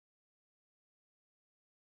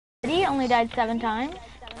He only died 7 times.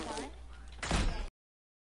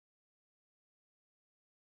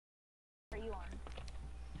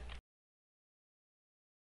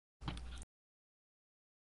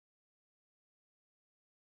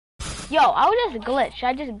 Yo, I was just glitched.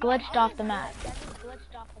 I just glitched off the map.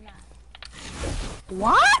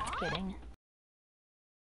 What? Kidding.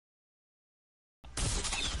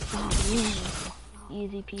 Oh,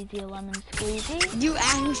 easy peasy lemon squeezy. You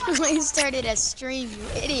actually started a stream, you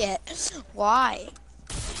idiot. Why?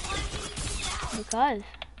 Because.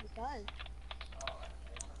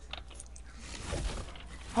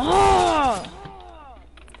 Oh!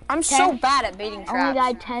 I'm so bad at baiting traps. Only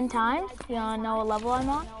died 10 times. You wanna know what level I'm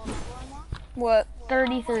on? What?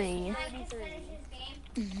 33.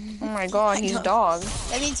 Oh my god, he's dog.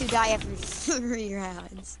 That means you die every 3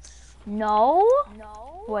 rounds. No?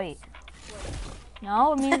 Wait.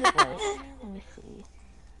 No, it means wait. Let me see.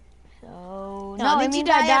 So no, it means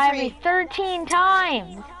I die every 13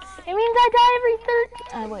 times. It mean I die every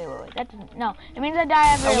 13. Wait. That doesn't. No, it means I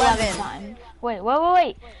die every 11 times. Wait.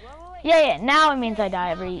 Yeah. Now it means I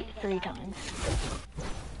die every 3 times.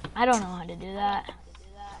 I don't know how to do that.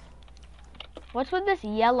 What's with this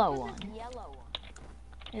yellow one?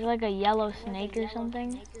 Is it like a yellow snake or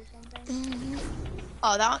something?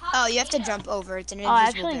 Oh, oh, you have to jump over. It's an invisible I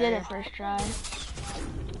actually barrier. did it first try.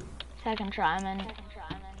 Second try, man. You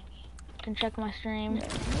can check my stream.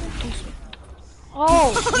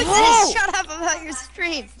 Oh, Just shut up about your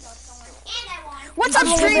stream. What's up,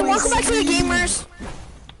 stream? Welcome back to the gamers.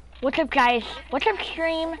 What's up, guys? What's up,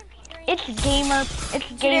 stream? It's gamer. It's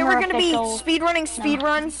gamer. Today we're gonna official. be speedrunning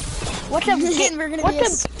speedruns. What's up,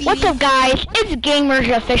 What's up, guys? It's gamers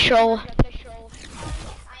official.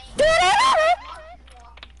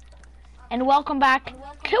 And welcome back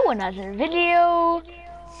to another video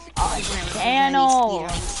on the channel.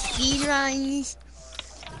 Speedruns.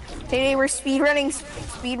 Today we're speedrunning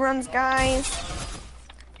speedruns, guys.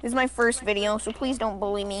 This is my first video, so please don't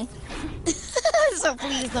bully me. So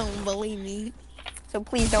please don't bully me. So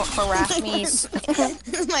please don't harass me. This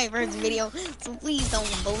is my first video, so please don't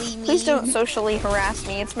bully me. Please don't socially harass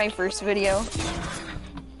me. It's my first video.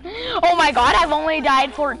 Oh my god, I've only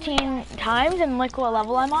died 14 times, and look what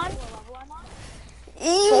level I'm on.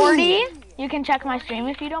 40. You can check my stream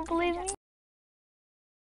if you don't believe me.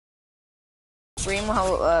 Stream,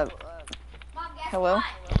 hello?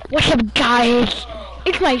 What's up, guys?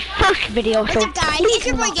 It's my first video, so What's up, guys? It's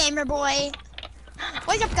your boy, Gamer Boy.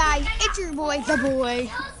 What's up, guys? It's your boy, the boy.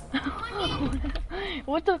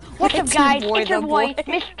 What's up, guys? It's your boy,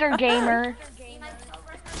 Mr. Gamer.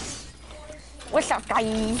 What's up,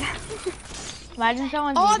 guys? Imagine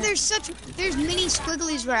someone. Oh, there's mini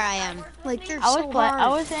squigglies where I am. Like they're so hard. I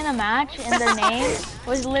was in a match, and their name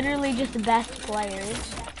was literally just best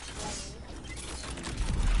players.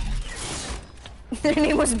 Their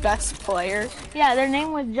name was best player. Yeah, their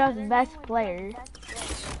name was just best players.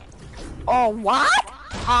 Oh, what?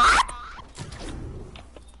 Hot?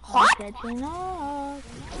 Catching up.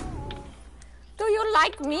 Do you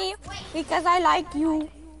like me? Because I like you.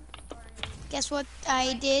 Guess what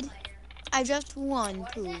I did? I just won,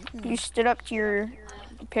 too. You stood up to your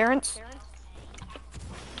parents?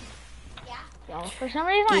 Yo, for some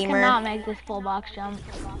reason I cannot make this full box jump.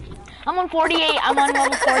 I'm on 48. I'm on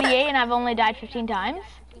level 48, and I've only died 15 times.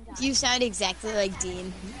 You sound exactly like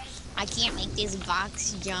Dean. I can't make this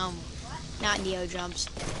box jump. Not Neo jumps.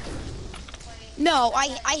 No, I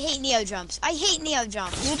hate Neo jumps. I hate Neo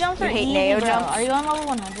jumps. Neo jumps are easy, Neo bro. jumps? Are you on level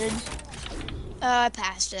 100? I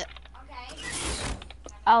passed it.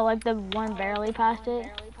 Oh, like the one barely passed it?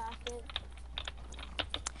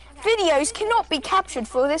 Videos cannot be captured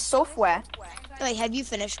for this software. Wait, have you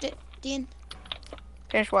finished it, Dean?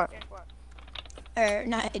 Finish what? Or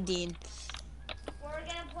not Dean.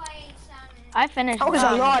 I finished. That was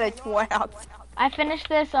a lot of 12. I finished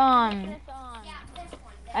this. I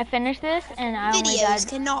finished this, and I only died. Videos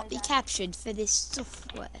cannot be captured for this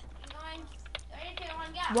software.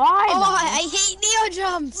 Why? Oh, I hate Neo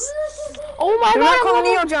jumps. Oh my They're god! not called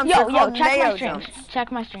Neo jumps. Yo, they're called check Neo my stream. jumps. Check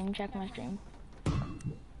my stream. Check my stream.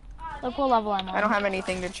 Look what level I'm on. I don't have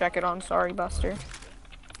anything to check it on. Sorry, Buster.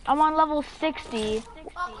 I'm on level 60.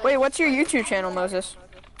 Wait, what's your YouTube channel, Moses?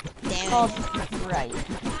 Damn. Called right.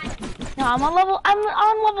 No, I'm on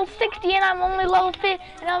level 60, and I'm only level 50,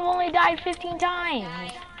 and I've only died 15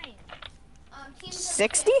 times.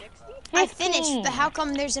 60? I finished, but how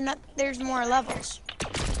come there's more levels?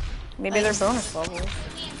 Maybe they're bonus levels.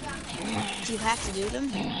 Do you have to do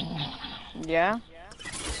them? Yeah.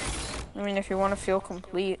 I mean, if you want to feel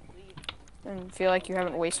complete and feel like you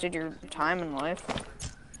haven't wasted your time in life.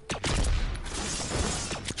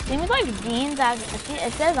 Seems like Dean's actually,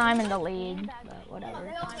 it says I'm in the lead, but whatever.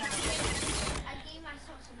 It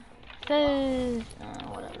says,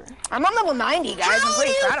 whatever. I'm on level 90, guys. I'm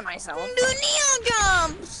pretty proud of myself. Do neo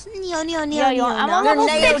jumps. I'm on level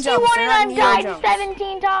 61 and I've died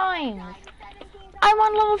 17 times. I'm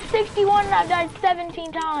on level 61 and I've died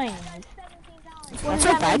 17 times. What does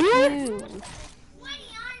that make you?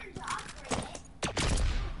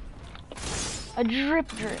 A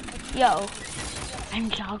drip. Yo. I'm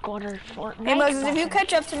dog water Fortnite. Hey Moses, if you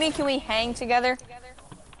catch up to me, can we hang together?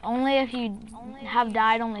 Only if you have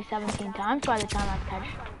died only 17 times by the time I catch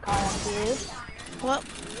up to you. What?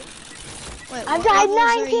 Wait, I've died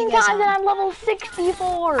 19 times and I'm level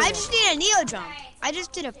 64. I just need a neo jump. I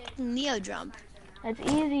just did a neo jump. That's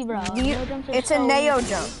easy, bro. It's a neo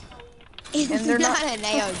jump. It's not a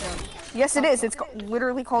neo jump. Yes, it is. It's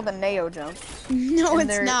literally called a neo jump. No,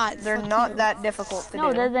 it's not. They're not that difficult to do.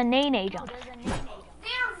 No, they're the nay jumps.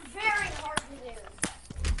 They're very hard to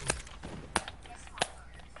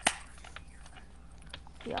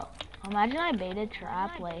do. Yo, imagine I baited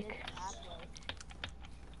trap, like.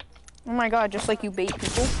 Oh my god, just like you bait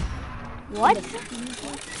people. What?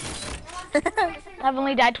 I've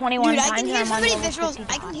only died 21 times. I can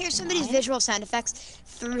hear somebody's visual sound effects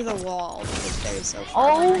through the wall. They're so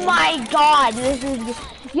oh my god, this is...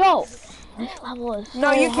 Yo, this level is so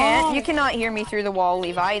No, you can't. hard. You cannot hear me through the wall,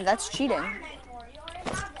 Levi. That's cheating.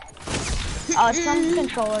 Oh, it's some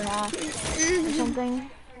controller hack or something.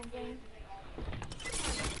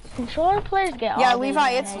 Controller players get Yeah, all the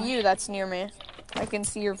Levi, it's advantage. you that's near me. I can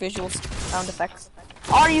see your visual sound effects.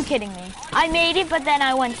 Are you kidding me? I made it, but then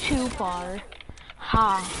I went too far.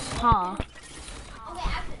 Ha.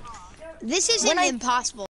 This isn't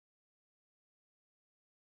impossible.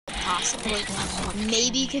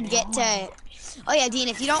 Maybe you could get to... Oh yeah, Dean,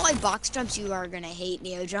 if you don't like box jumps, you are gonna hate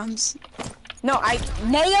neo jumps. No,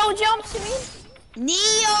 neo jumps, you mean?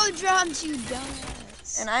 Neo jumps, you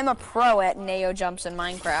dumbass. And I'm a pro at neo jumps in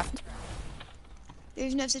Minecraft.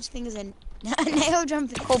 There's no such thing as a neo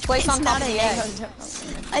jump. Cool place on top of the edge.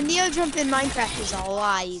 A neo jump in Minecraft is a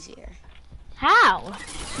lot easier. How?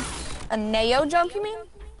 A neo jump, you mean?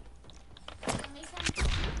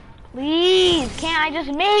 Please, can't I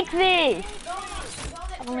just make this?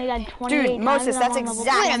 I've only got 28 Dude, Moses, times that's and I'm on level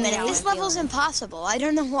exactly Wait a minute, 28. this level's impossible. I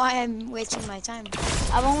don't know why I'm wasting my time.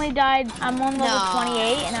 I've only died. I'm on level No.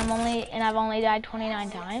 28, and I've only died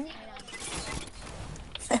 29 times.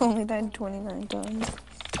 I only died 29 times.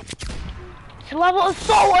 This level is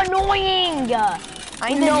so annoying.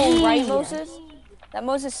 I know, right, Moses?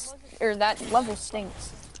 That level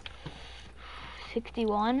stinks.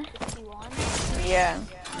 61. Yeah.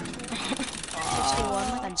 61,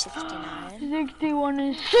 like I'm 69. 61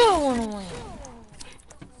 is so annoying.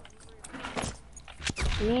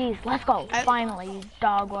 Please, let's go. Finally,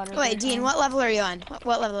 dog water. Wait, Dean, what level are you on?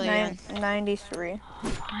 What level are you on? 93.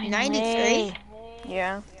 Finally. 93?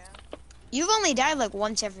 Yeah. You've only died like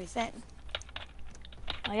once every thing.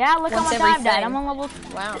 Oh yeah, look how Once much I've died. everything. I'm on level.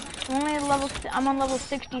 Wow. I'm on level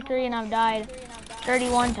 63, and I've died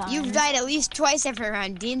 31 times. You've died at least twice every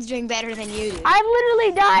round. Dean's doing better than you do. I've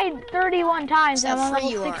literally died 31 times, and I'm on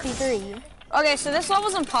Except for level you 63. Okay, so this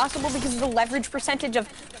level's impossible because of the leverage percentage of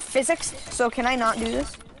physics. So can I not do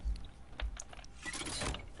this?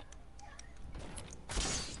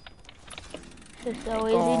 This is so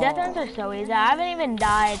easy. Death runs are so easy. I haven't even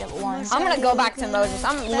died once. I'm gonna go back to Moses.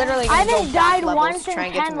 I'm literally I gonna go haven't back died levels once to in try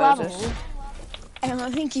and get 10 to Moses. levels. I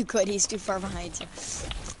don't think you could. He's too far behind you.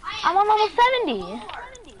 I'm on level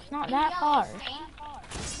 70. It's not that far.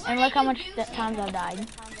 And look how much times I've died.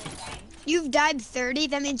 You've died 30.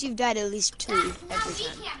 That means you've died at least 2 every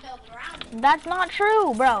time. That's not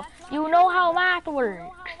true, bro. You know how math works.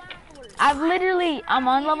 I'm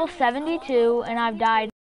on level 72, and I've died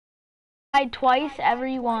twice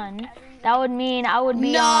every one. That would mean I would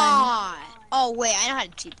be on... Oh, wait, I know how to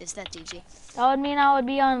cheat this. That's easy. That would mean I would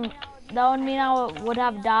be on... That would mean I would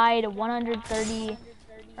have died 130...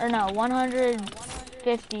 Or no,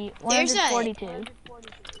 150... 142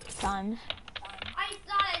 times.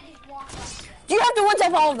 Do you have to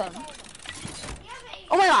one-tap all of them?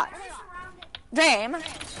 Oh my god. Damn.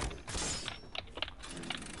 Let's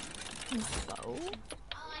go.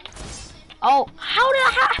 Oh, how did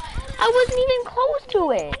I wasn't even close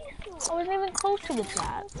to it. I wasn't even close to the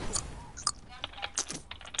trap.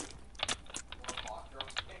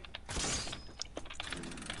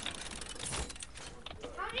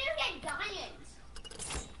 How do you get diamonds?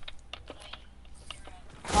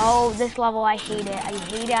 Oh, this level, I hate it. I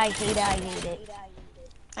hate it, I hate it, I hate it.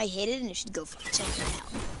 I hate it, and you should go fuck yourself in hell.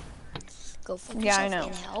 Go fuck Yeah, I yourself know.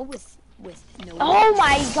 in hell with with no. Oh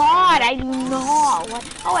my god, I do not.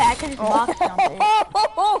 What? Oh wait, I could just box jump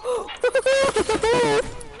it.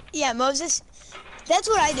 Yeah, Moses. That's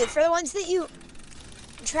what I do. For the ones that you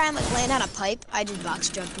try and like land on a pipe, I just box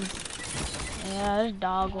jump them. Yeah, there's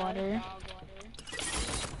dog water.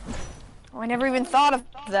 Oh, I never even thought of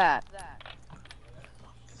that.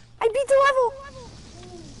 I beat the level.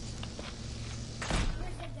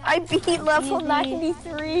 I beat level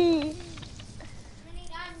 93.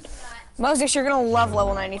 Moses, you're gonna love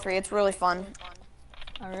level 93. It's really fun.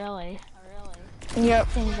 Oh really? Yep.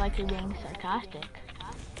 Seems like you're being sarcastic.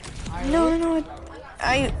 Are you? No.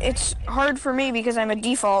 It's hard for me because I'm a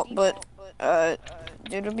default, but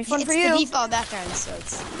it'll be fun for you. It's the default background, so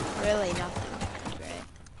it's really nothing.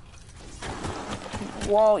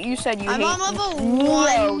 Well, you said you I'm hate on level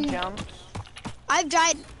Neo 1. jumps. I've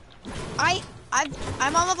died.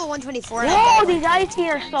 I'm on level 124. Whoa, these icy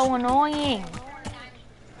are so annoying.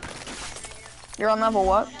 You're on level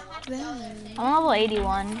what? I'm on level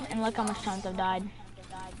 81, and look how much times I've died.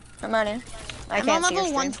 How many? I'm on level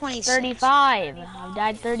 126. 35. I've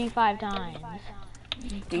died 35 times.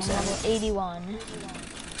 Decent. I'm level 81.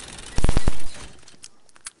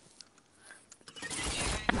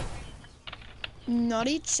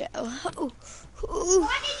 Naughty Joe.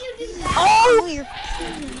 Why did you do that? Oh, your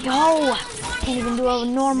Yo, can't even do a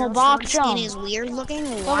normal box skin jump. is weird looking.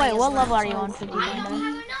 Oh wait, what level are you on, 50 Not Panda?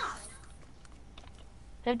 enough.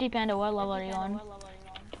 50 Panda, what level are you on?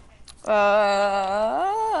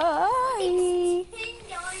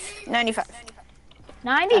 95.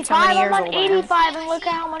 95, I'm years on old I am. 85, and look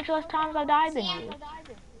at how much less times I've died than you.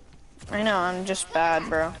 I know, I'm just bad,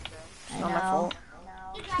 bro. I Not my know. fault.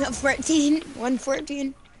 No, 14.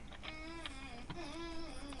 114.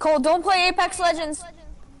 Cole, don't play Apex Legends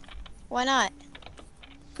Why not?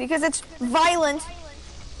 because it's violent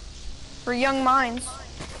for young minds.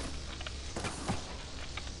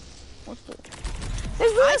 What's the...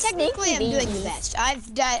 I technically am doing the best.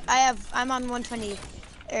 I've died. I'm on 120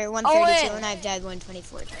 or 132, and I've died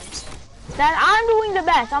 124 times. That I'm doing the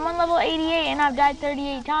best. I'm on level 88, and I've died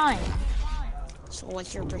 38 times. So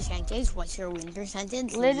what's your percentage? What's your win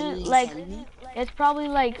percentage? Literally, Please like, tell me. it's probably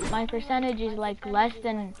like my percentage is like less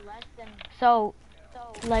than, so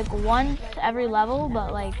like once every level,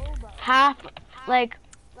 but like half, like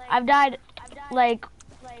I've died like,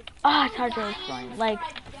 oh, it's hard to explain. Like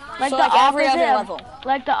So the like every opposite other of, level.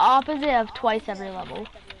 like the opposite of twice every level.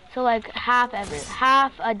 So like half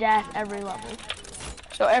a death every level.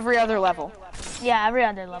 So every other level. Yeah, every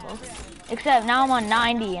other level. Except now I'm on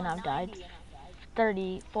 90 and I've died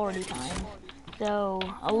 30, 40 times. So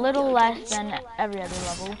a little less than every other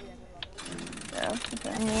level. Yeah, okay.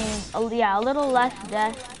 I mean, yeah, a little less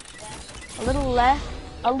death. A little less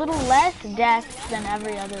deaths than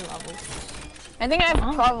every other level. I think I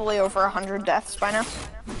have probably over 100 deaths by now.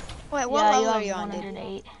 Wait, what Yeah, level you are have you on, dude?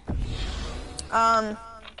 108.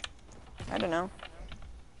 I don't know.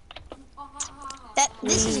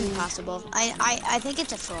 This is impossible. I think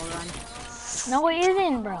it's a troll run. No, it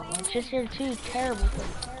isn't, bro. It's just you're too terrible to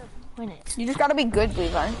win it. You just gotta be good,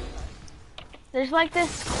 Levi. There's like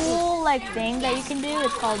this cool like thing that you can do.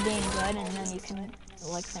 It's called being good, and then you can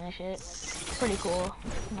like finish it. It's pretty cool,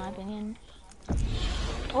 in my opinion.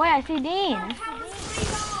 Oh wait, I see Dean.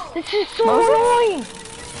 This is so annoying.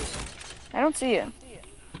 I don't see you.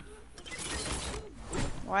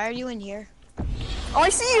 Why are you in here? Oh, I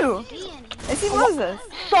see you. I see Moses.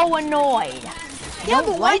 So annoyed. Yeah,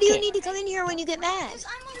 but why like do you it. need to come in here when you get mad?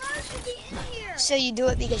 I'm allowed to be in here. So you do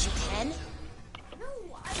it because you can? No,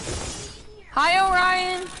 I can't be in here. Hi,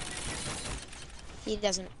 Orion. He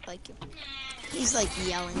doesn't like you. He's like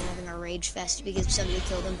yelling, having a rage fest because somebody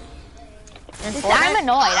killed him. I'm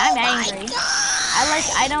annoyed. I'm angry.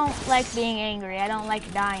 I don't like being angry. I don't like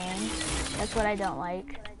dying. That's what I don't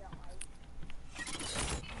like.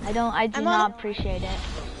 I do not appreciate it.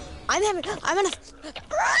 I'm having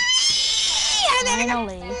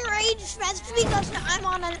a rage fest because I'm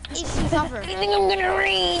on an issue cover. I think I'm gonna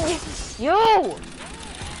rage. Yo!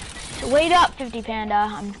 Wait up, 50 Panda.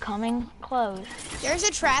 I'm coming close. There's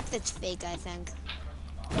a trap that's fake, I think.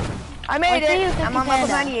 I made I see you, it. 50 I'm on level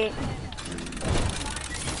Panda. 98.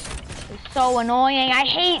 It's so annoying. I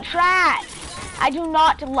hate traps. I do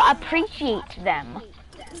not appreciate them.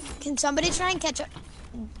 Can somebody try and catch up?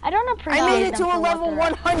 I don't appreciate I them. made it to for a what level they're-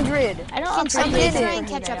 100. I don't Can appreciate somebody them try for and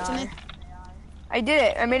who catch they up to me? are. I did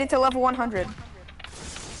it. I made it to level 100.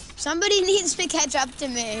 Somebody needs to catch up to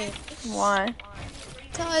me. Why?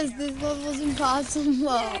 Cause this level's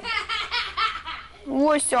impossible.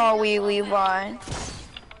 We're sorry, Levi.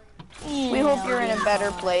 We hope you're in a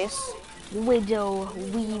better place. Widow I hope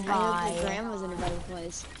Levi. your grandma's in a better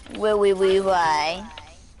place. Why?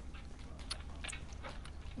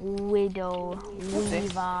 Widow Whoopsie.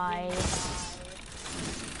 Levi.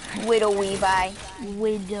 Widow Levi.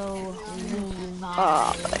 Widow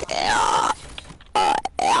Levi.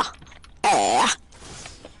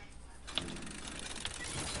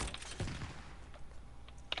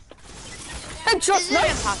 This is an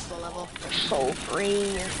impossible level. So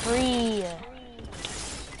free, you're free.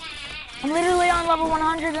 I'm literally on level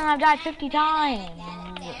 100 and I've died 50 times.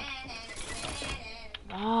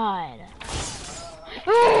 God.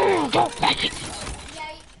 Don't let it.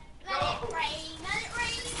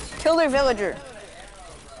 Kill their villager.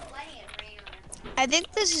 I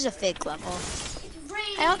think this is a fake level.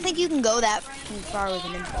 I don't think you can go that far with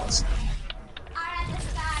an impulse.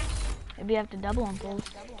 Maybe you have to double impulse.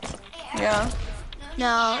 Yeah.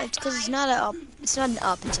 No, it's because it's not a up. It's not an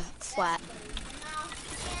up. It's a flat.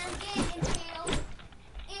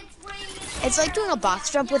 It's like doing a box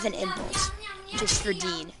jump with an impulse, just for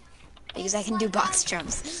Dean, because I can do box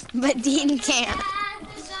jumps, but Dean can't.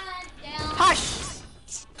 Hush!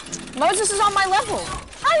 Moses is on my level.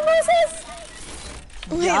 Hi, Moses!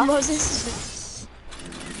 Wait, Yeah. Moses.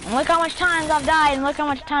 And look how much times I've died and look how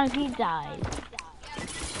much times he died.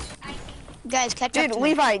 Guys, catch Dude, up to me.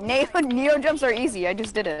 Levi, Neo jumps are easy. I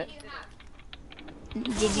just did it. Did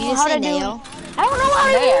you Well, just say how'd I do? nail? I don't know how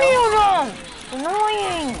to Nail. do Neo jumps.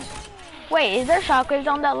 Annoying. Wait, is there shockwaves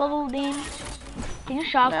on that level, Dean? Can you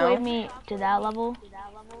shockwave No. me to that level?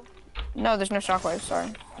 No, there's no shockwave,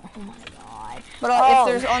 sorry. Oh my god. But if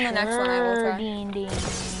there's on the next one, I will try. Dean.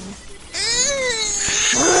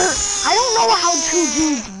 I don't know how to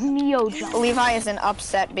do Neo jump. Levi is an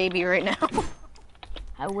upset baby right now.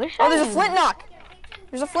 I wish Oh, I there's a knew. flint knock.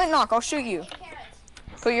 There's a flint knock. I'll shoot you.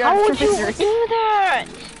 Put you How out would of you misery. do that?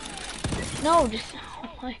 No, just oh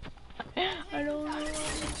my. I don't know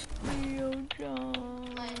Neo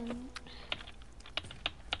jumps.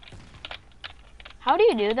 How do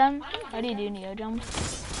you do them? How do you do Neo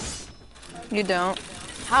jumps? You don't.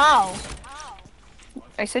 How?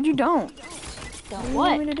 I said you don't. Don't What do you what?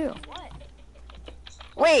 want me to do?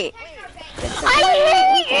 Wait.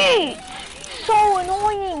 I hate it! So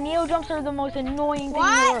annoying. Neo jumps are the most annoying thing in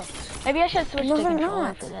the world. Maybe I should switch No, to they're controller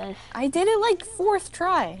not. for this. I did it like 4th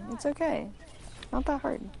try. It's okay. Not that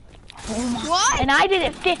hard. What? And I did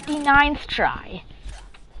it 59th try.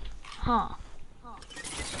 Huh.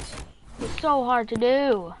 It's so hard to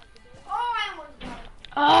do.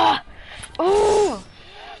 Oh!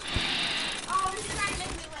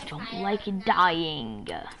 Don't like dying.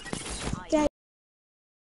 Did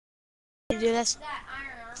you do this?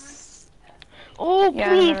 Oh, Yeah,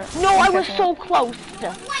 please. I'm No, I was catching so close.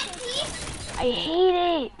 I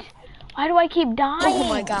hate it. Why do I keep dying? Oh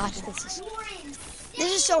my gosh, this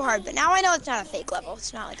is so hard. But now I know it's not a fake level.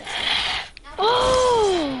 It's not like a fake.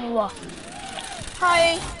 Oh!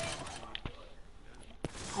 Hi.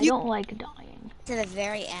 I don't like dying. To the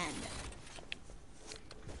very end.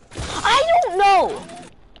 I don't know.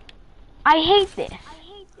 I hate this.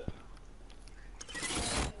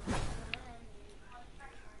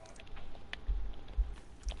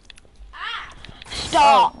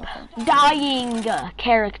 Stop dying,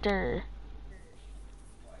 character.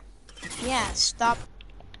 Yeah, stop.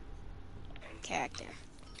 Character.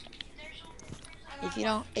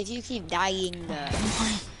 If you keep dying,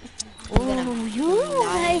 Ooh, you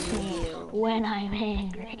die like me you. when I'm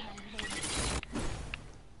angry.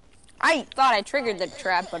 I thought I triggered the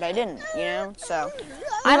trap, but I didn't, you know, so.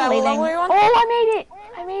 I'm Levi, what leaving. level are you on? Oh, I made it.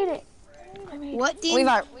 I made it. I made it. What, Dean?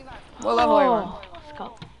 Levi, what level are you on? Oh, let's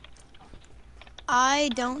go. I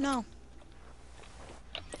don't know.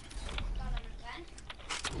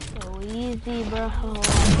 So easy, bro. I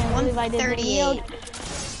can't believe I did the 138. yield.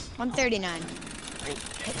 139.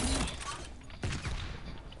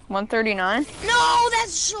 139? No,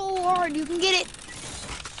 that's so hard. You can get it.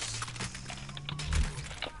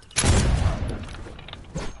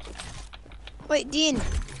 Wait, Dean,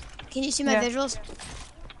 can you see my Yeah. visuals?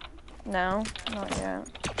 No, not yet.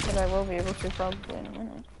 But I will be able to probably in a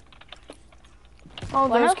minute. All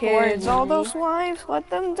What those a horror kids, all movie. those wives, let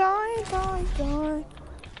them die, die, die.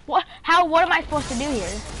 What? How? What am I supposed to do here?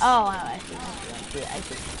 Oh, I see.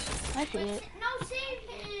 I see it. No, save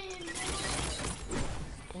him.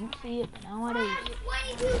 Didn't see it, but now I do.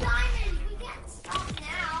 22 diamonds. We can't stop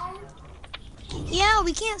now. Yeah,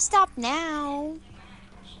 we can't stop now.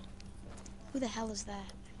 Who the hell is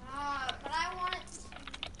that? But I want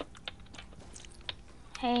it.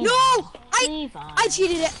 Hey. No! Levi. I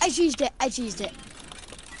cheated it. I cheesed it. I cheesed it.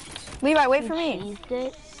 Levi, wait for You me. cheesed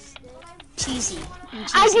it. cheesy.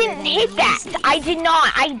 I didn't hit that. I did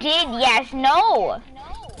not. I did. Yes. No.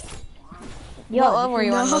 Yo, what level were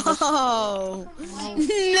you on? No.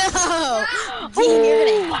 No. Dean, you're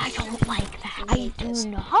gonna I don't like that. I do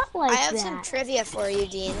not like that. I have some trivia for you,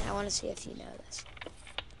 Dean. I want to see if you know this.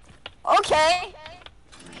 Okay.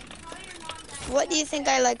 What do you think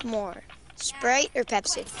I like more? Sprite or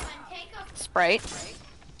Pepsi? Sprite.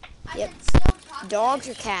 Yep. Dogs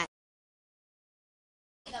or cats?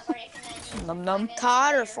 Num num.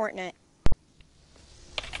 COD or Fortnite?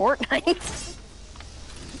 Fortnite.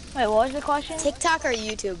 Wait, what was the question? TikTok or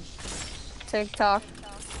YouTube? TikTok.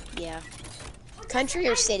 Yeah. Country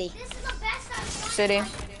or city? City.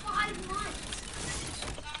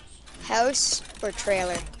 House or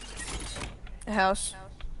trailer? House.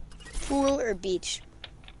 Pool or beach?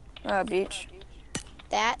 Beach.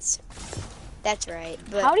 That's right.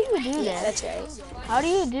 But How do you do yeah, this? that's right. How do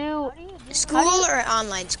you do? School or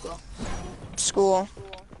online school? School.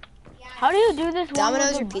 How do you do this? one with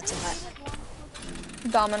Domino's the- or Pizza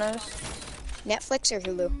Hut? Domino's. Netflix or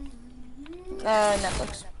Hulu?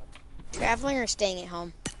 Netflix. Traveling or staying at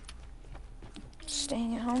home?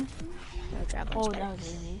 Staying at home. No, traveling. Oh, that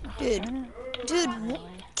was easy. Dude,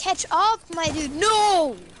 catch up, my dude.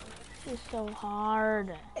 No! This is so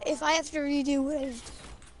hard. If I have to redo what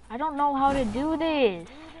I don't know how to do this.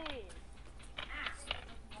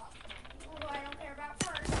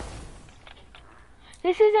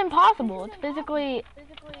 This is impossible. It's physically.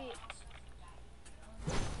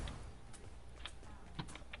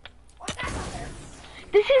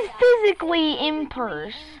 This is physically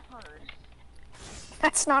impers.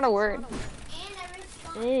 That's not a word.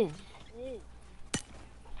 It is.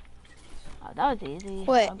 Oh, that was easy.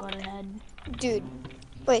 Wait. I'll go ahead. Dude,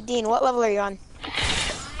 wait, Dean, what level are you on?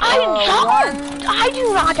 I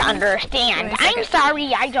do not understand. I'm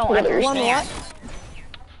sorry, I don't One understand. what?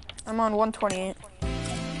 I'm on 128.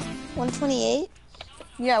 128?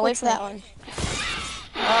 Yeah, wait What's for that me. one?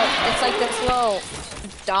 It's like this little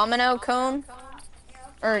domino cone.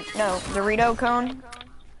 Or, no, Dorito cone.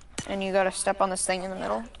 And you gotta step on this thing in the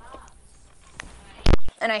middle.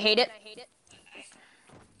 And I hate it.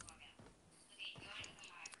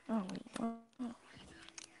 Oh,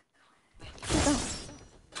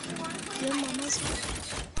 Your mama's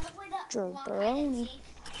jabroni.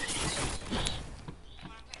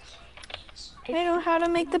 I know how to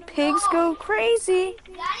make the pigs go crazy.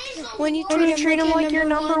 When you When you treat them like your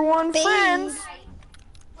number one babe. friends.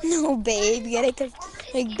 No, babe. You gotta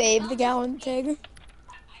like Babe the Gallon Pig.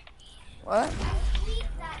 What?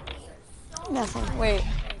 Nothing. Wait.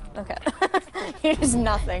 Okay. Here's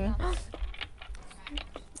nothing.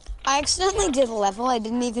 I accidentally did a level I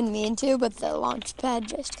didn't even mean to, but the launch pad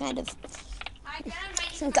just kind of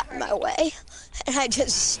got in my way. And I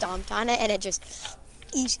just stomped on it, and it just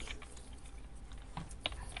easy.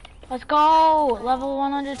 Let's go. Level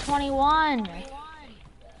 121.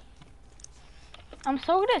 I'm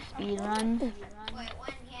so good at speedruns.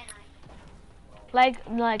 Like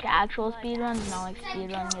actual speedruns, not like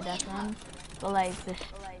speedrunning a death run. But like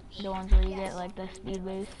the ones where you get like the speed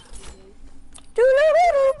boost.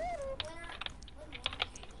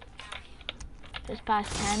 Just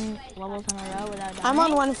passed 10 levels in a row without dying. I'm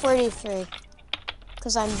on 143,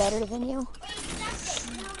 because I'm better than you.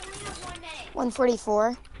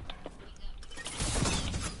 144.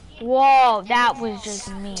 Whoa, that was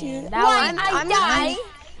just mean. Dude, That was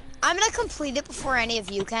I'm gonna complete it before any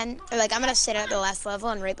of you can. Or like, I'm gonna sit at the last level,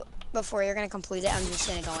 and right before you're gonna complete it, I'm just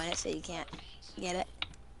gonna go in it so you can't get it.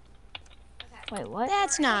 Wait, what?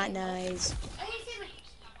 That's not nice.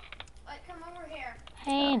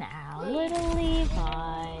 Hey now, little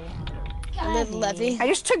Levi. Little Levy. I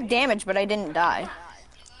just took damage, but I didn't die.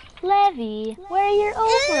 Levy, where are your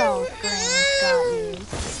overalls, Grandma's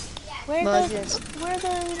got you? Moses. Where are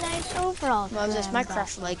the nice overalls? Moses, my Grandma's got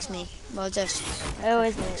crush likes me. Moses. you? Who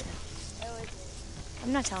is it?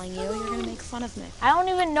 I'm not telling you. You're gonna make fun of me. I don't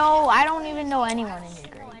even know anyone in your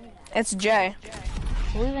grade. It's Jay.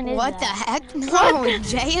 Who even is What the that? heck? No,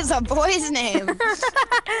 Jay is a boy's name.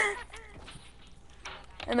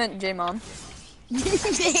 I meant J-Mom.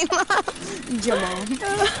 Jamal.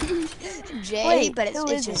 Jay, Wait, but who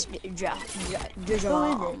it's is just Who is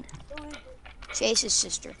Jamal. it? Chase's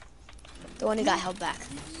sister. The one who got held back.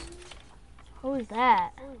 Who is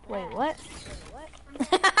that? Wait, what?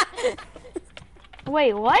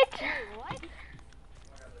 Wait, what?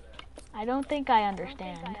 I don't think I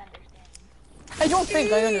understand. I don't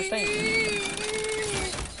think I understand.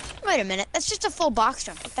 Wait a minute. That's just a full box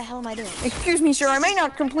jump. What the hell am I doing? Excuse me, sir. I may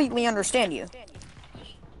not completely understand you.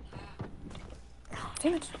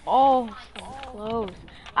 Damn it. Oh, so close.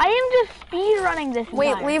 I am just speed running this. Wait,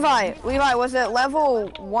 entire Levi, was it level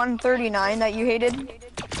 139 that you hated?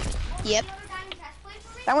 Yep.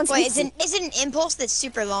 That one's Wait, easy. is it an impulse that's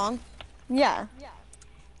super long? Yeah.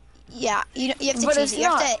 Yeah, you have to But choose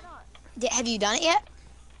it's it. Have you done it yet?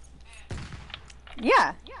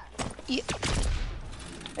 Yeah. You,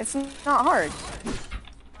 It's not hard.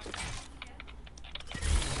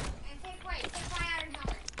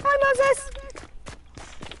 Hi, Moses.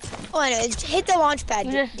 oh, I know. Hit the launch pad,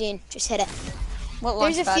 just- Dean. Just hit it. What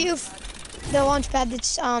launch There's a pad? few. The launch pad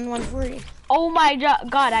that's on 140. Oh my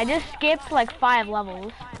god, I just skipped like 5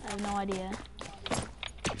 levels. I have no idea.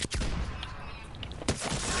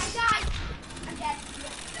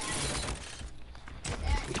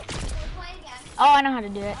 Oh, I know how to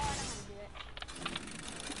do it.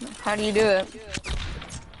 How do you do it?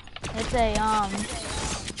 It's a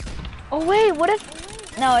oh wait, what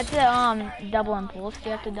if? No, it's a double impulse.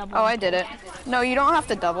 You have to double. Oh, I did it. No, you don't have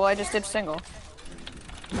to double. I just did single.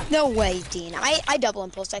 No way, Dean. I double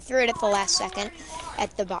impulsed. I threw it at the last second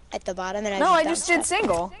at the bottom, and No, I just did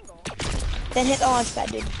single. Then hit the launch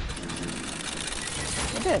pad, dude.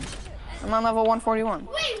 I did. I'm on level 141.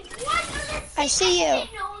 Wait, what? I see you. Know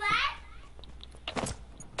that?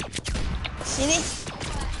 See me?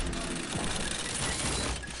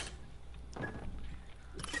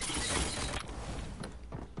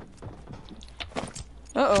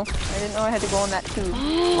 Uh-oh. I didn't know I had to go on that tube.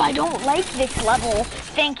 Oh, I don't like this level.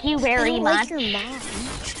 Thank you I very don't much. like your mom.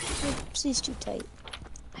 She's too tight.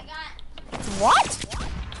 I got. What?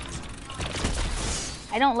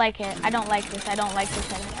 I don't like it. I don't like this. I don't like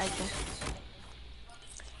this. I don't like this.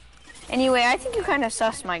 Anyway, I think you kind of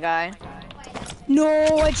sus, my guy. No,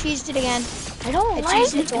 I cheesed it again. I don't I like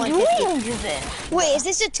cheesed it to doing 150. this. Wait, is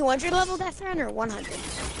this a 200 level death run or 100?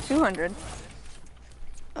 200.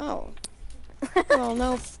 Oh. Well,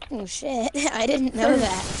 no fucking shit. I didn't know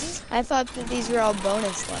that. I thought that these were all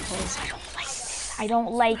bonus levels. I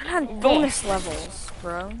don't like Bonus levels,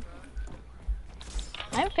 bro.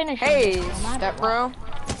 I'm finishing. Hey, this no matter step what. bro.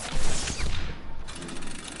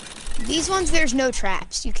 These ones, there's no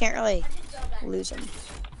traps. You can't really lose them.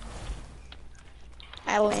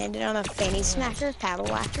 I landed on a fanny smacker, paddle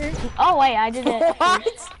whacker. Oh wait, I did it.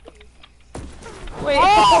 What? Wait,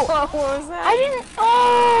 Oh! what was that? I didn't.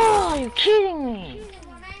 Oh, you're kidding me.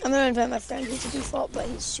 I'm gonna invite my friend. He's a default, but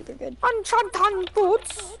he's super good. Uncharted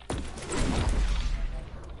boots.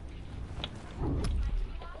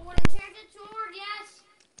 What enchanted sword? Yes.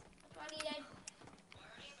 That's what I needed.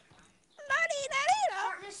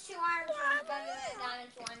 Sharpness 2 iron sword better than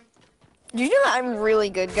diamond 1. Did you know that I'm really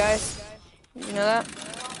good, guys? Did you know that?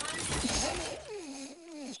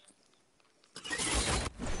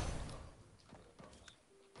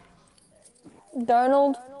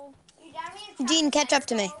 Darnold? You got me Dean, catch up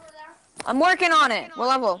to me. over there? I'm working on it. What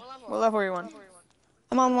level? What level are you on?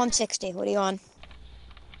 I'm on 160. What are you on?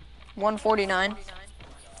 149.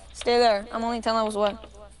 Stay there. I'm only 10 levels away.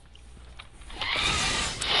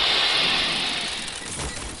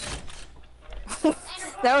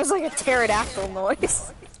 That was like a pterodactyl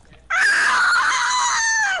noise.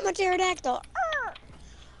 I'm a pterodactyl.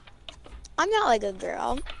 I'm not like a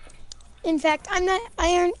girl. In fact, I'm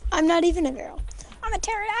not even a girl. I'm a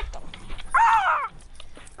pterodactyl.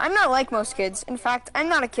 I'm not like most kids. In fact, I'm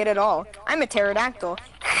not a kid at all. I'm a pterodactyl.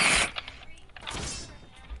 Hi,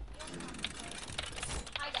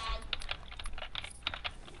 Dad.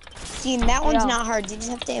 Dean, that one's Yeah. not hard. You just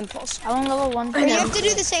have to impulse. I'm on level 1. Or you have to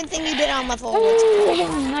do the same thing you did on level 1.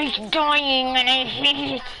 Oh, nice dying, and I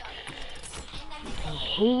hate it. I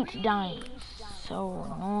hate dying.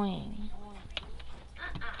 So annoying.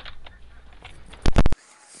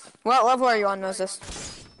 What level are you on, Moses?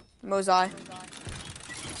 Mosai.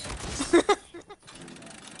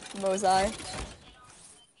 Mosai.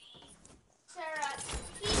 Sarah,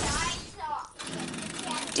 he died,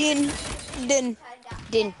 so Dean, Dean,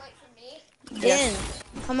 Dean, wait for me. Dean.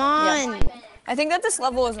 Come on. I think that this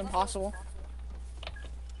level is impossible.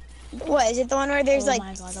 What, is it the one where there's Oh like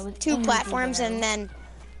my God, that was 2 easy, platforms bro. and then,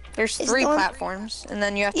 There's Is 3 the one- platforms, and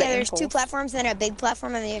then you have to yeah, there's impulse. 2 platforms and then a big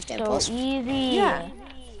platform and then you have to So impulse. easy. Yeah.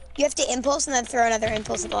 You have to impulse and then throw another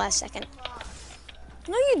impulse at the last second.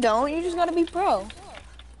 No, you don't. You just gotta be pro. Go,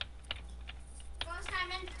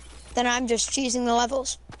 Simon. Then I'm just choosing the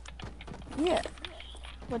levels. Yeah.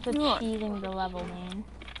 What's a You are. cheesing the level, man?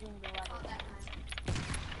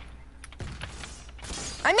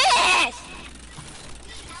 I missed!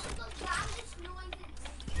 That was the loudest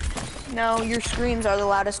noise in No, your screens are the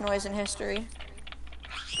loudest noise in history.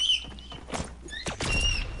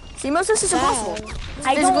 See, most of this is impossible. It's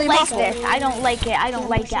I don't physically like impossible. this. I don't like it. I don't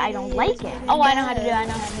like it. I don't like it. Oh, I know how to do it. I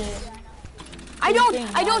know how to do it. I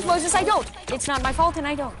don't, Moses, I don't. It's not my fault and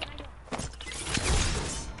I don't.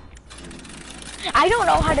 I don't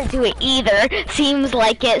know how to do it either. Seems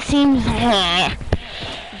like it seems.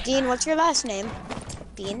 Dean, what's your last name?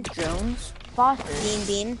 Bean? Jones? Foster.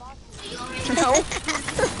 Bean. No.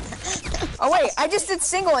 Oh wait, I just did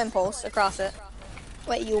single impulse across it.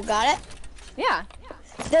 Wait, you got it? Yeah.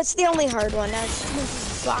 That's the only hard one.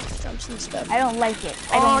 That's box jumps and stuff. I don't like it.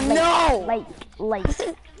 I Oh don't no! Like.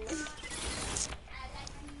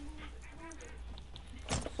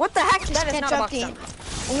 What the heck? That is catch not a up, box Dean. jump.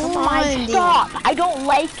 Oh my, stop! I don't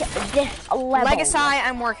like this level. Legacy,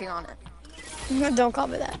 I'm working on it. Don't call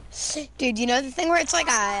me that. Dude, you know the thing where it's like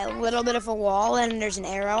a little bit of a wall and there's an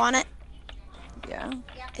arrow on it? Yeah.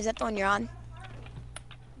 Is that the one you're on?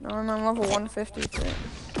 No, I'm on level 153.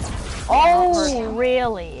 Oh,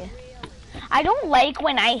 really? I don't like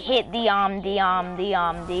when I hit the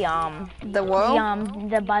whoa?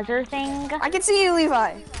 the buzzer thing. I can see you,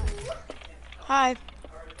 Levi. Hi.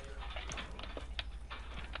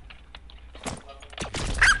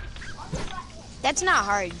 That's not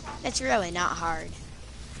hard. That's really not hard.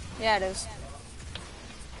 Yeah, it is.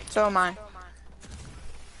 So am I.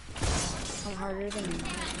 I'm harder than you.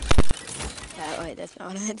 Wait, that's not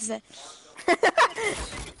what I meant to say.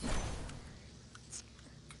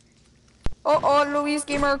 Oh, Luis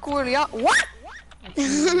Gamer Cool, yeah. What?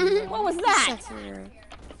 What was that?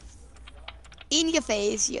 In your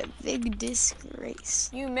face, you big disgrace.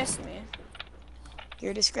 You missed me.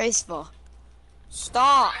 You're disgraceful.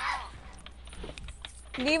 Stop.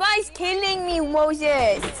 Levi's killing me,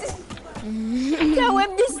 Moses. Tell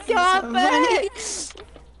him to stop it.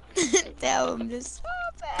 Tell him to stop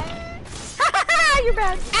it. You're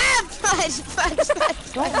bad. Ah,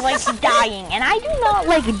 fudge. Don't like dying, and I do not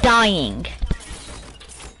like dying.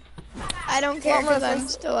 I don't care because I'm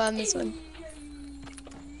still on this one.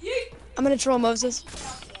 I'm gonna troll Moses.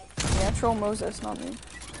 Yeah, troll Moses, not me.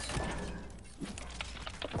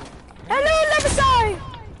 Hello, Legacy.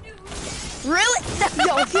 Really?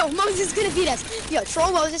 Yo, Moses is gonna beat us. Yo,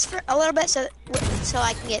 troll Moses for a little bit so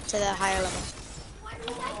I can get to the higher level.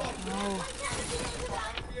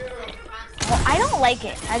 Well, I don't like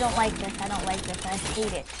it. I don't like this. I don't like this. I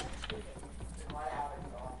hate it.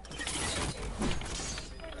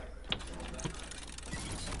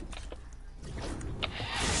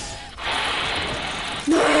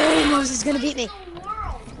 No, Moses is gonna beat me.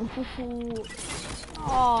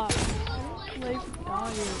 Oh,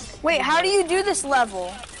 Wait, how do you do this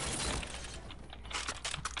level?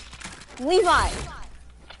 Levi. Oh,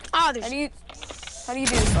 How there's do you do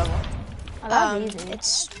this level? Oh, that was easy.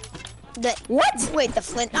 it's the What? Wait, the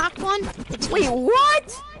flint knock one? It's Wait,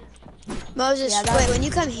 what? Moses, Yeah, wait, when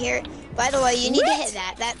you come here, by the way, you need to hit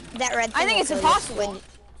that red thing. I think will it's kill you. impossible.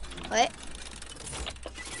 What?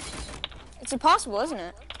 It's impossible, isn't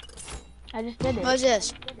it? I just did it.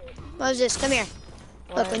 Moses, come here.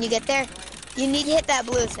 Look, when you get there, you need to hit that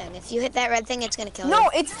blue thing. If you hit that red thing, it's gonna kill you. No,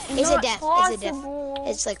 it's It's not a death. possible. It's a death.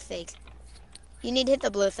 It's like fake. You need to hit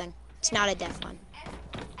the blue thing. It's not a death one.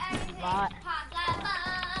 Lot.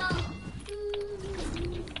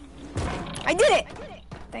 I did it.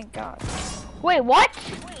 Thank God. Wait, what?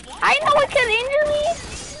 I know it could injure me.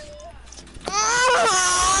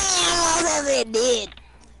 Whatever it did.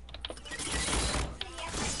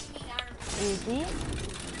 Easy.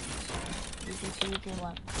 Easy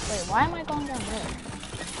one. Wait, why am I going down there?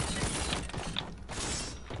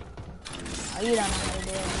 Oh, you don't know how to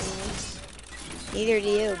do it, Neither do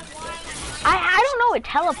you. I don't know, it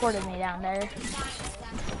teleported me down there.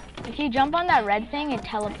 If you jump on that red thing, it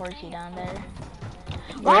teleports you down there.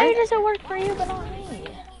 Why does it work for you but not me?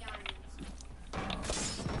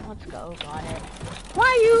 Let's go, got it. Why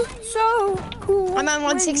are you so cool? I'm on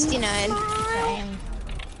 169. Same.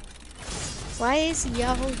 Why is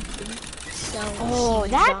y'all so Oh,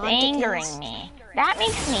 that's ridiculous? angering me. That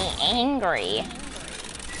makes me angry.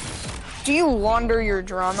 Do you launder your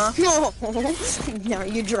drama? No, no,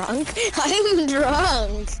 you drunk? I'm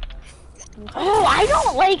drunk. Oh, I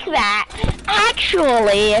don't like that.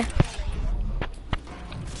 Actually.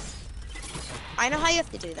 I know how you have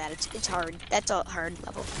to do that. It's hard. That's a hard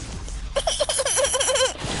level.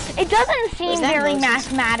 It doesn't seem that very Moses?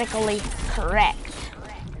 mathematically correct.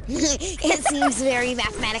 It seems very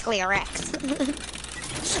mathematically erect.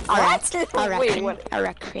 What? Wait, what? A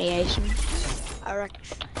recreation.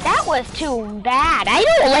 That was too bad. I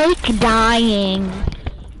don't like dying.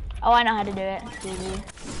 Oh, I know how to do it. It's easy.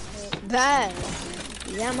 Bad.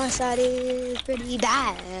 Yeah, my side is pretty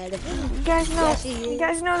bad. You guys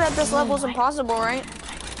know that this level's impossible, right?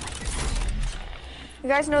 You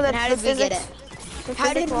guys know that How the did we get physics. it? the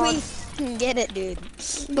How did physics law- we Get it, dude.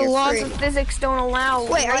 The laws of physics don't allow.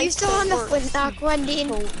 Wait, are you life still to on the work. flintlock one, Dean?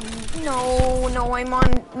 No, I'm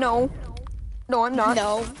on. No, I'm not.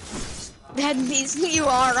 No. That means you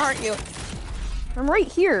are, aren't you? I'm right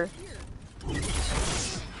here.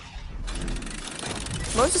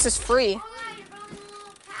 Moses is free.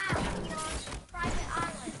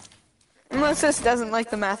 Moses doesn't like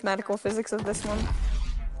the mathematical physics of this one.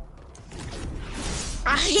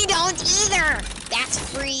 I don't either. That's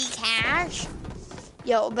free cash.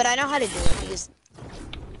 Yo, but I know how to do it because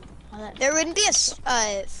there wouldn't be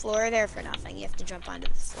a floor there for nothing. You have to jump onto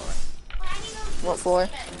the floor. What floor?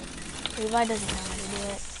 Levi doesn't know how to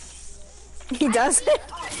do it. He does it.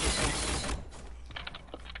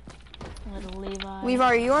 Little Levi. Levi,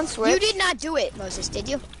 are you on Switch? You did not do it, Moses, did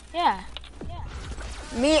you? Yeah.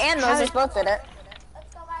 Me and Moses both did it.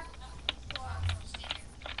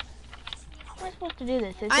 How am I supposed to do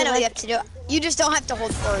this? Is I it know like, you have to do it. You just don't have to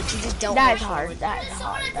hold forward. You just don't. That is hold hard. forward. That is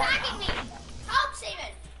hard. Attacking me. Help,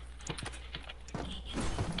 Steven.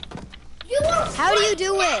 How do you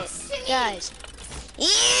do it, guys?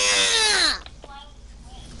 Yeah.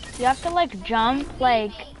 You have to like jump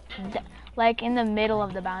like in the middle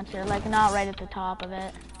of the bouncer, like not right at the top of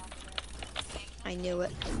it. I knew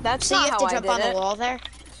it. That's So not you have how to jump I on did the it. wall there?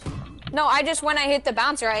 No, I just, when I hit the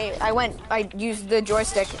bouncer, I used the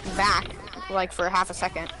joystick back, like for half a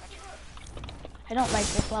second. I don't like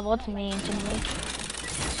this level. It's mean to me.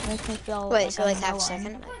 It makes me feel. Wait, so I'm like half no a one.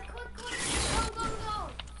 second?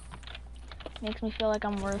 Makes me feel like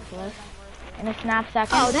I'm worthless. In a snap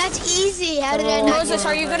second. Oh, that's easy. How did I not Moses, get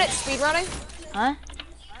are it? you good at speedrunning? Huh?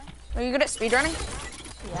 Are you good at speedrunning?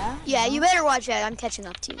 Yeah. Yeah, you better watch that. I'm catching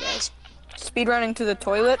up to you guys. Speedrunning to the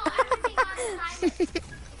toilet?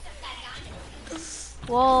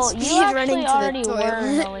 Well, you Speed running actually to the already were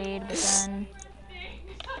in toilet. the lead, but then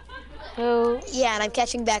who? Yeah, and I'm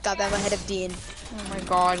catching back up. I'm ahead of Dean. Oh my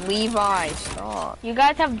god, Levi, stop. You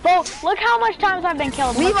guys have both. Look how much times I've been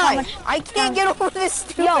killed. Look how Levi, much. I can't get over this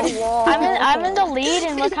stupid Yo, wall. I'm in the lead,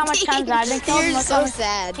 and look how much times I've been killed. And You're look so how much,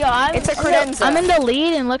 sad. yo, It's a credenza. I'm in the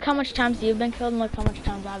lead, and look how much times you've been killed, and look how much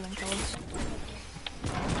times I've been killed.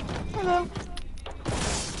 Hello.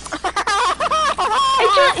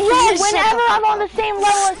 It's just, yo, Shut the whenever fuck I'm on up. the same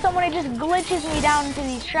level as someone, it just glitches me down into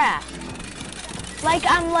these traps. Like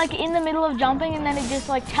I'm like in the middle of jumping, and then it just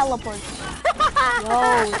like teleports me.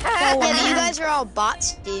 Yo, it's so Yeah, but you annoying. guys are all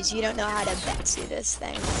bots, dudes. You don't know how to Betsy this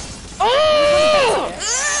thing.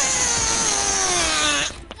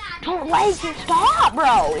 Don't like it. Stop,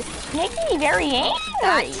 bro. It's making me very angry.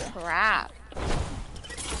 That's crap.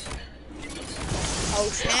 Oh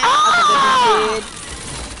snap! I think I just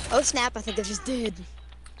did. Oh snap! I think I just did.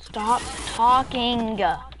 Stop talking.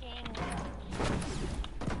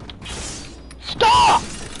 Stop!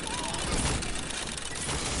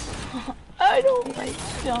 I don't like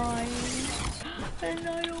dying. And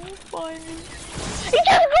I don't find it. It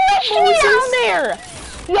just glitched me down there!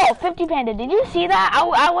 Yo, 50 Panda, did you see that?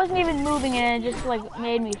 I wasn't even moving and it just like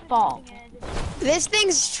made me fall. This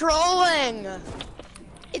thing's trolling.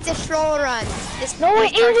 It's a troll run. This No,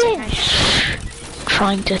 it these cards are isn't! kinda-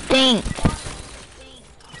 Trying to think.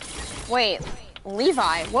 Wait,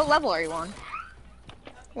 Levi, what level are you on?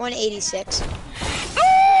 186.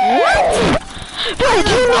 What? Bro, do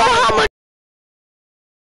you know how much?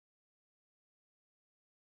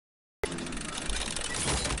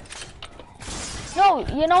 No,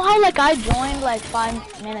 you know how like I joined like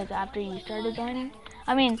 5 minutes after you started joining?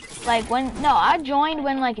 I mean, like I joined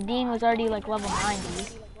when like Dean was already like level 90.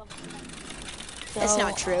 So, That's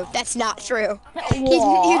not true. That's not true. What?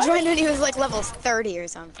 You joined when he was like level 30 or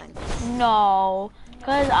something. No,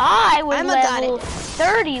 because I was I'm a god. level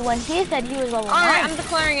 30 when he said he was level 90. Alright, I'm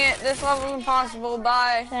declaring it. This level is impossible.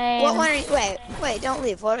 Bye. Same. What one are you? Wait, don't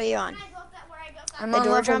leave. What are you on? I'm The on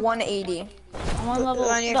door level jump? 180. I'm on level.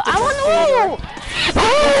 one you have to I'm on jump through the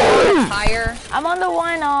Higher. I'm on the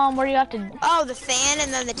one where you have to. Oh, the fan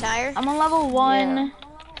and then the tire? I'm on level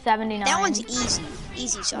 179. That one's easy.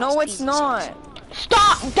 Easy sauce. No, it's easy not. sauce.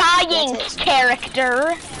 Stop dying, That's it.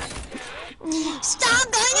 character.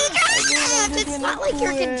 Stop dying! It's not like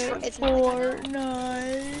you're control. It's not like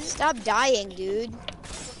Fortnite. Stop dying, dude.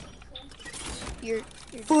 You're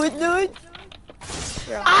Footnote?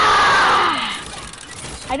 all- Ah!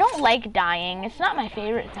 I don't like dying. It's not my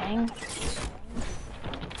favorite thing.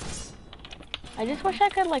 I just wish I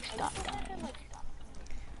could like stop dying.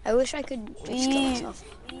 I wish I could just kill myself.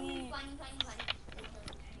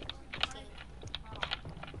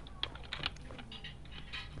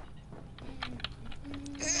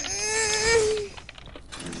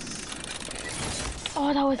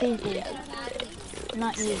 Oh, that was easy.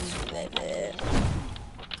 Not easy.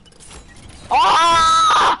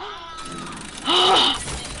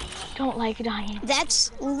 Don't like dying.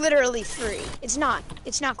 That's literally free. It's not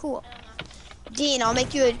cool. Dean, I'll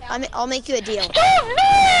make you a deal.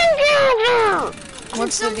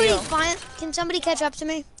 What's the deal? Can somebody catch up to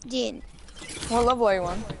me? Dean. What level are you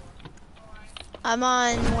on? I'm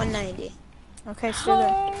on 190. Okay, stay there.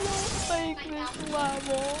 I don't like this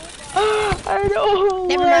level. I don't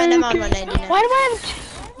Never mind, I'm on 190 now.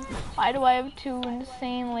 Why do I have two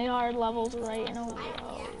insanely hard levels right in a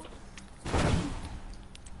row?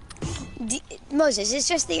 Moses, it's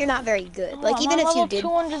just that you're not very good. Oh, Like, I'm even on if you level did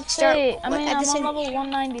 206. start I'm at the on same... level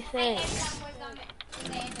 196.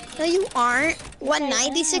 No, you aren't.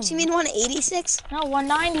 196? You mean 186? No,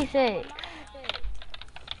 196.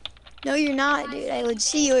 No, you're not, dude. I would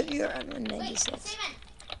see you if you were on 196.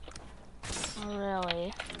 Oh,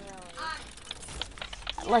 really?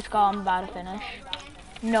 Let's go, I'm about to finish.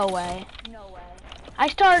 No way. I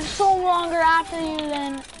started so longer after you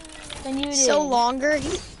than you did. So longer?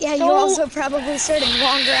 Yeah, you also probably started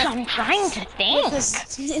longer after I'm trying to think.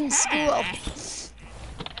 in school.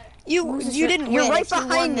 You didn't win. You're right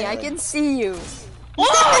behind me. I can see you.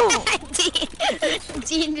 Whoa!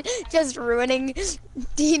 Dean just ruining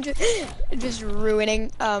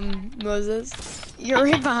Moses. You're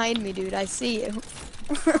right behind me, dude. I see you.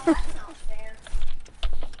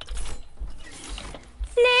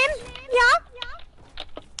 Slim? Yeah?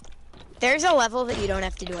 There's a level that you don't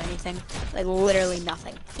have to do anything. Like, literally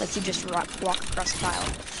nothing. Like, you just walk across the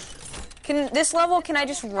tile. This level, can I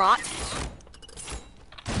just rot?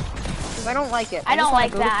 Because I don't like it. I don't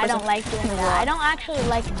like that. I don't like doing that. I don't actually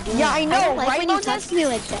like doing that. Yeah, I know. I don't like right, when you Moses? talk to me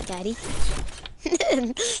like that, Daddy.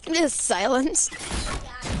 Just silence.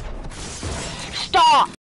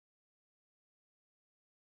 Stop!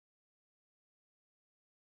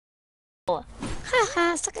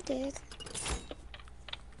 Haha, suck a dick.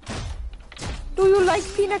 Do you like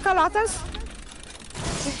pina coladas?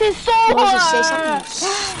 This is so Moses, say hard!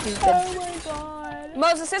 something stupid. Oh my god.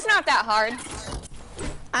 Moses, it's not that hard.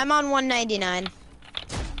 I'm on 199.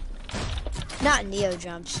 Not Neo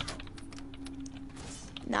jumps.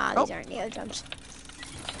 Nah, these aren't Neo jumps.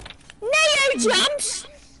 Neo jumps!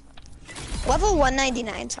 Level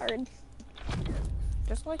 199's hard.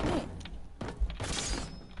 Just like me.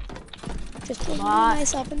 Just like Ma.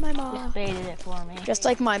 myself and my mom. Just baited it for me. Just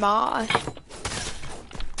like my mom.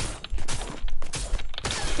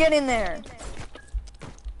 Get in there.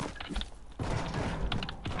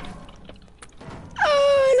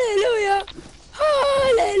 Hallelujah!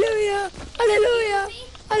 Hallelujah! Hallelujah!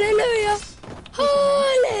 Hallelujah!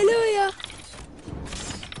 Hallelujah!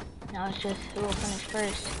 Now it's just who will finish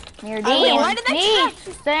first. Me or Wait, Dean? why did that Me!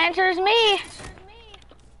 The answer is me!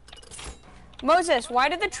 Moses, why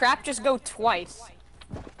did the trap just go twice?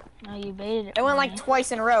 No, you baited it. It went for like me.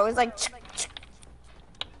 twice in a row. It was like...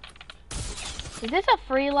 Is this a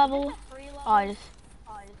free level? Oh, I just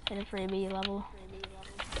hit a freebie level.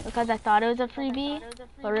 Because I thought it was a freebie,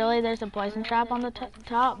 but really there's a poison trap on the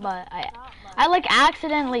top, but I like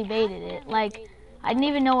accidentally baited it. Like, I didn't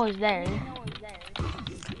even know it was there.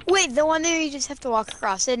 Wait, the one there you just have to walk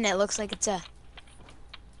across it and it looks like it's a...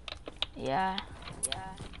 Yeah.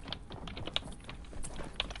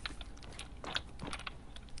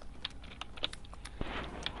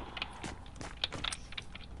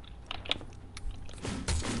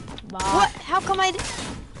 What? How come I...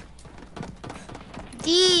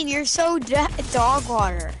 Dean, you're so dog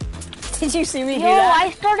water. Did you see me do Yo, that? I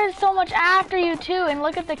started so much after you too, and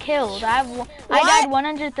look at the kills. I died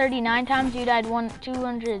 139 times. You died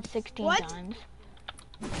 216 What? times.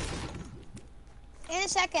 In a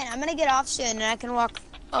second, I'm gonna get off soon and I can walk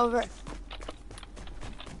over.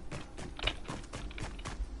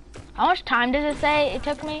 How much time does it say it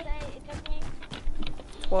took me?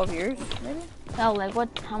 12 years, maybe? No, like what?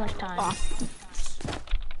 How much time?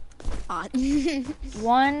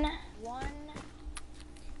 On.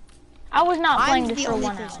 I was not playing I'm this the for only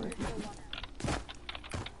 1 person. hour.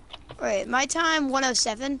 Wait, my time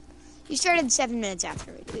 107. You started 7 minutes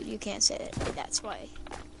after me, dude. You can't say that. That's why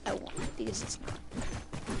I won, because it's not.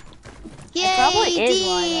 Yay, probably is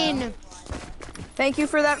why, Dean! Thank you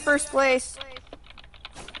for that first place.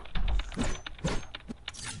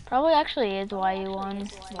 Probably actually is why you won.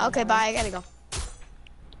 Okay, bye. I gotta go.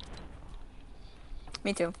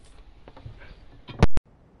 Me too.